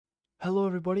Hello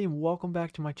everybody and welcome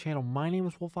back to my channel. My name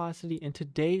is Wolfocity and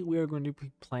today we are going to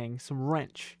be playing some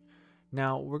wrench.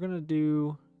 Now we're going to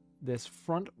do this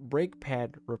front brake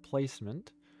pad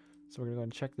replacement. So we're going to go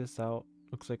and check this out.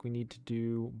 Looks like we need to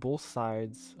do both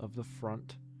sides of the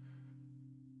front.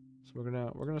 So we're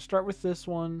gonna start with this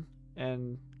one,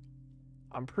 and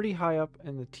I'm pretty high up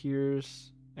in the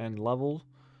tiers and level,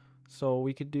 so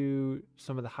we could do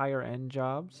some of the higher end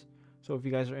jobs. So if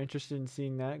you guys are interested in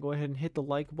seeing that, go ahead and hit the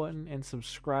like button and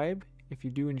subscribe if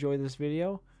you do enjoy this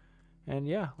video. And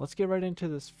yeah, let's get right into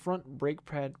this front brake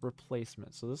pad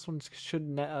replacement. So this one should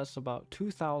net us about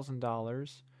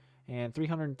 $2,000 and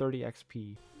 330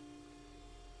 XP.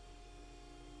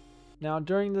 Now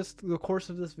during the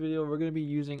course of this video, we're going to be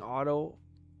using auto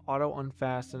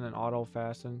unfasten and auto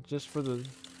fasten just for the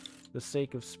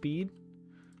sake of speed.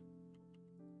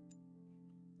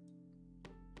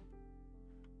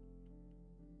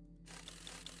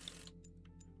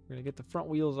 We're gonna get the front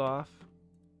wheels off,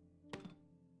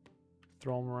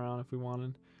 throw them around if we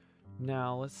wanted.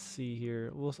 Now let's see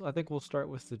here. I think we'll start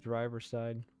with the driver's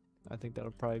side. I think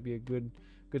that'll probably be a good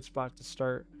spot to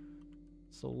start.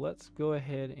 So let's go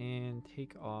ahead and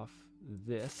take off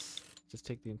this. Just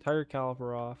take the entire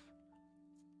caliper off,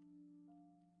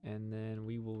 and then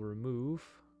we will remove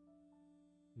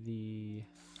the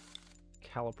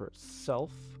caliper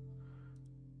itself,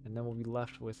 and then we'll be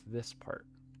left with this part.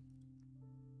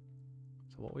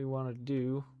 So what we want to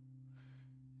do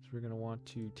is we're going to want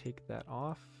to take that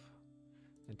off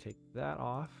and take that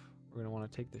off. We're going to want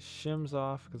to take the shims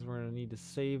off because we're going to need to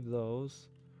save those.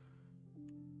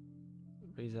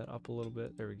 Raise that up a little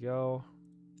bit. There we go.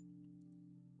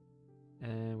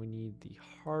 And we need the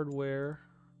hardware.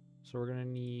 So we're going to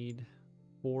need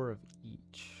 4 of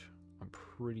each, I'm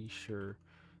pretty sure.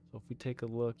 So if we take a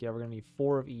look, yeah, we're going to need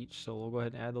 4 of each. So we'll go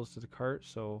ahead and add those to the cart.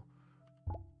 So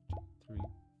 2, 3,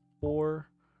 4,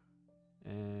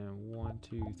 and 1,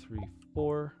 2, 3,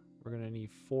 4. We're gonna need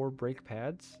 4 brake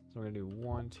pads. So we're gonna do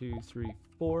 1, 2, 3,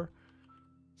 4.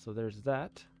 So there's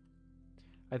that.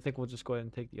 I think we'll just go ahead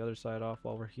and take the other side off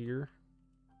while we're here,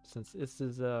 since this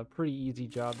is a pretty easy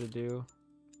job to do.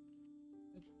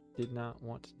 I did not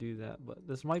want to do that, but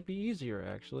this might be easier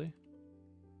actually.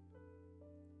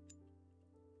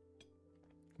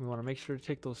 We want to make sure to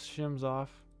take those shims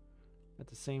off at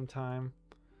the same time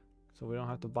so we don't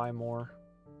have to buy more,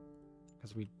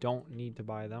 because we don't need to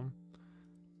buy them.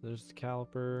 There's the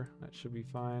caliper, that should be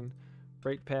fine.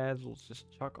 Brake pads we'll just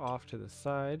chuck off to the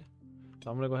side.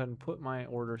 So I'm gonna go ahead and put my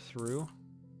order through,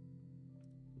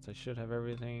 since I should have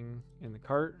everything in the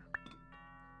cart.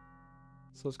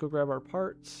 So let's go grab our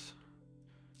parts,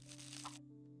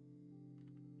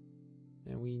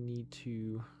 and we need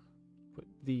to put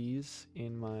these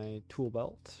in my tool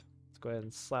belt. Let's go ahead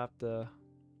and slap the,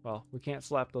 well, we can't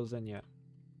slap those in yet.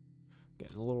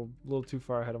 Getting a little too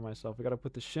far ahead of myself. We got to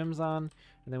put the shims on,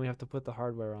 and then we have to put the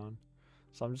hardware on.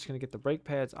 So I'm just going to get the brake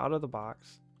pads out of the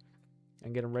box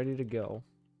and get them ready to go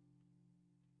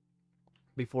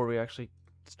before we actually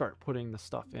start putting the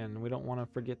stuff in. We don't want to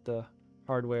forget the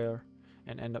hardware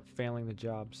and end up failing the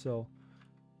job. So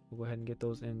we'll go ahead and get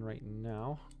those in right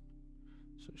now.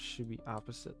 So it should be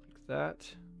opposite like that.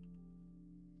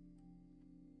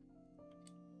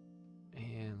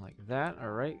 And like that.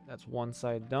 All right, that's one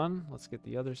side done. Let's get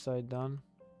the other side done.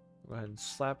 Go ahead and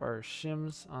slap our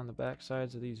shims on the back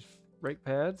sides of these brake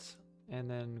pads,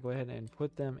 and then go ahead and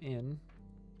put them in.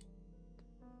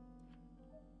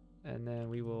 And then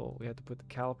we have to put the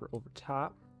caliper over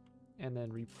top, and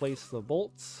then replace the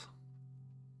bolts.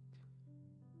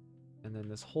 And then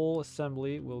this whole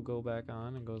assembly will go back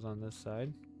on and goes on this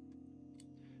side.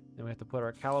 Then we have to put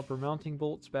our caliper mounting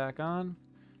bolts back on,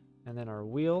 and then our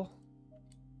wheel,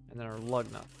 and then our lug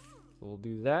nut. So we'll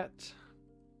do that.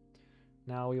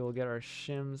 Now we will get our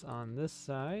shims on this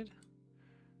side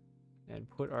and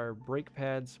put our brake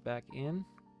pads back in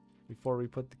before we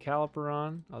put the caliper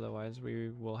on, otherwise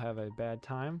we will have a bad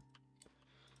time.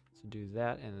 So do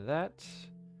that and that.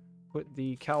 Put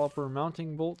the caliper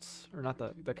mounting bolts, or not,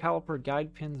 the caliper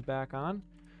guide pins back on.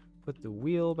 Put the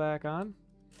wheel back on.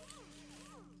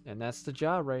 And that's the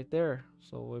job right there.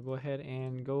 So we'll go ahead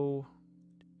and go.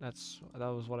 That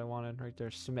was what I wanted right there.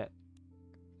 Submit.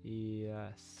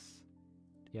 Yes.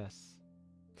 Yes.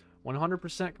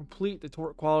 100% complete. The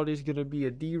torque quality is going to be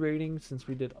a D rating since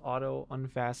we did auto,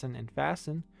 unfasten, and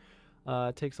fasten.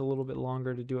 It takes a little bit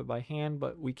longer to do it by hand,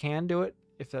 but we can do it.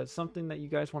 If that's something that you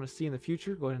guys want to see in the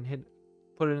future, go ahead and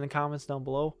put it in the comments down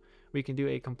below. We can do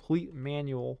a complete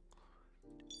manual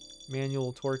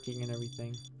torquing and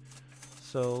everything.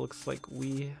 So looks like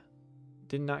we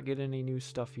did not get any new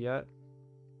stuff yet,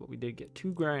 but we did get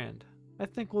 $2 grand. I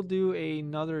think we'll do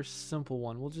another simple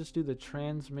one. We'll just do the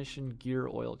transmission gear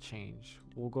oil change.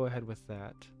 We'll go ahead with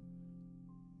that.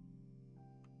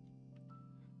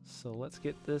 So let's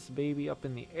get this baby up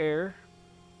in the air.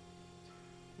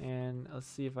 And let's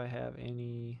see if I have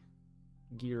any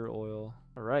gear oil.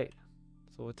 Alright,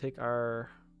 so we'll take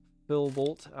our fill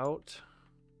bolt out.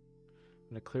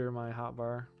 I'm going to clear my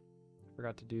hotbar.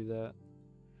 Forgot to do that.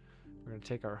 We're going to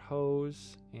take our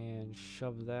hose and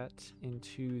shove that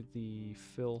into the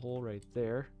fill hole right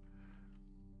there.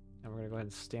 And we're going to go ahead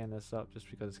and stand this up just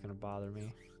because it's going to bother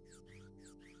me.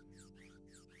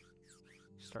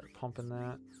 Start pumping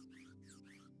that.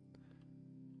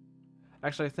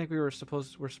 Actually, I think we're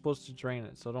supposed to drain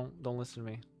it, so don't listen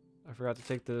to me. I forgot to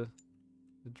take the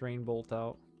drain bolt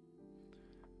out.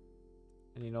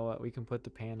 And you know what? We can put the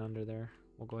pan under there.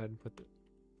 We'll go ahead and put the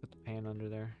pan under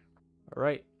there. All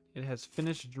right, it has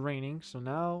finished draining. So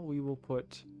now we will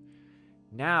put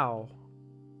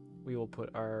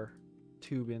our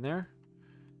tube in there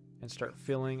and start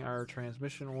filling our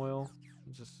transmission oil.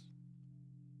 Just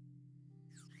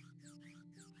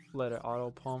let it auto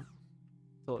pump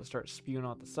until it starts spewing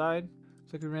out the side.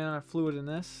 Looks like we ran out of fluid in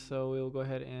this, so we'll go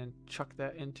ahead and chuck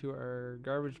that into our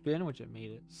garbage bin, which it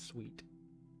made it sweet.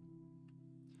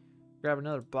 Grab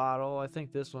another bottle. I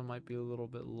think this one might be a little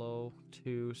bit low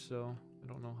too, so I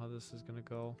don't know how this is gonna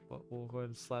go, but we'll go ahead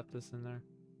and slap this in there.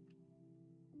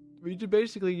 You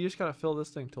just gotta fill this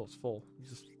thing till it's full.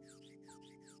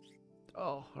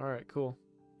 Oh, all right, cool.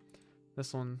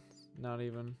 This one doesn't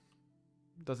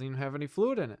even have any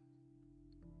fluid in it.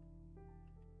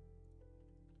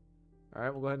 All right,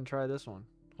 we'll go ahead and try this one.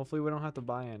 Hopefully we don't have to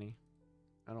buy any.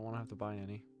 I don't want to have to buy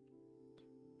any.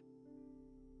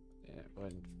 Yeah, go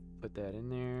ahead and put that in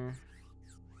there.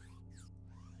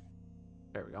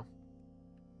 There we go.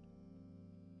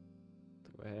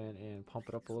 Go ahead and pump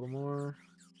it up a little more.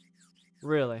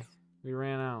 Really? We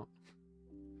ran out.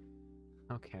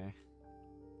 Okay.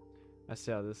 I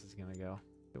see how this is gonna go.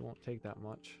 It won't take that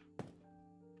much.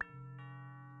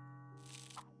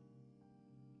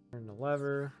 Turn the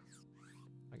lever.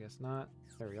 I guess not.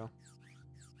 There we go.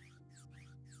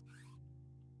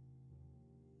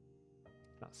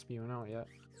 Not spewing out yet.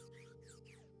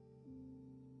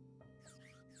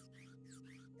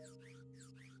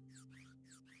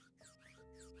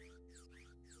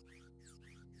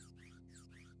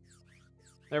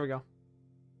 There we go.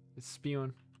 It's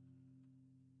spewing.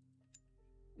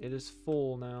 It is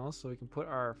full now, so we can put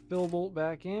our fill bolt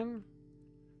back in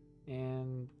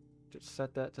and just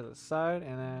set that to the side,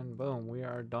 and then boom, we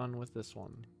are done with this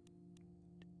one.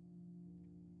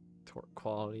 Torque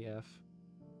quality F.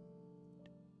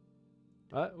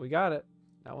 But we got it.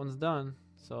 That one's done.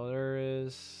 So there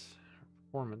is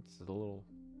performance is a little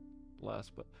less,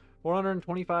 but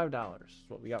 $425 is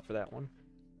what we got for that one.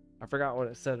 I forgot what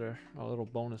it said our little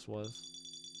bonus was.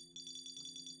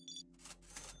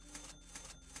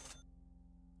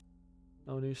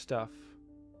 No new stuff.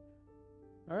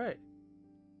 Alright.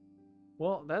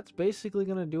 Well, that's basically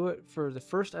going to do it for the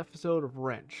first episode of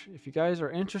Wrench. If you guys are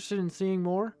interested in seeing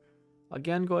more,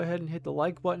 again, go ahead and hit the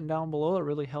like button down below. It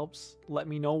really helps let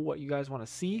me know what you guys want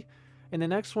to see. In the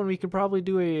next one, we could probably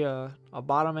do a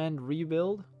bottom end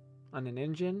rebuild on an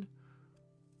engine.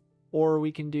 Or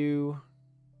we can do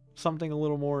something a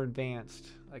little more advanced.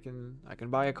 I can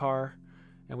buy a car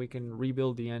and we can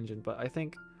rebuild the engine. But I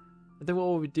think what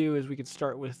we would do is we could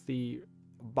start with the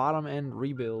bottom end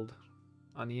rebuild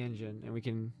on the engine, and we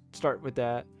can start with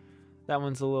that. That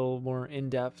one's a little more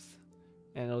in-depth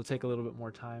and it'll take a little bit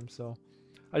more time. So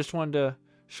I just wanted to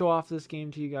show off this game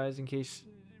to you guys in case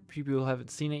people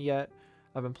haven't seen it yet.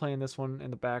 I've been playing this one in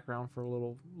the background for a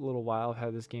little while. I've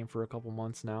had this game for a couple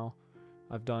months now.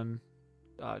 I've done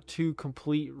 2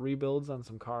 complete rebuilds on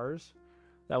some cars.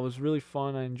 That was really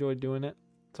fun. I enjoyed doing it,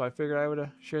 so I figured I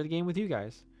would share the game with you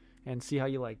guys and see how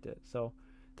you liked it. So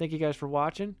thank you guys for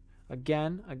watching.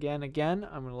 Again, I'm going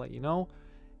to let you know,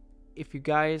 if you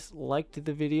guys liked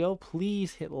the video,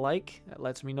 please hit like. That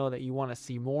lets me know that you want to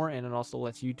see more, and it also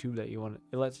lets YouTube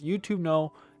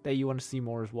know that you want to see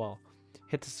more as well.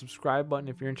 Hit the subscribe button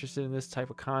if you're interested in this type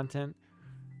of content,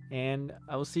 and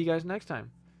I will see you guys next time.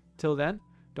 Till then,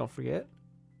 don't forget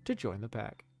to join the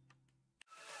pack.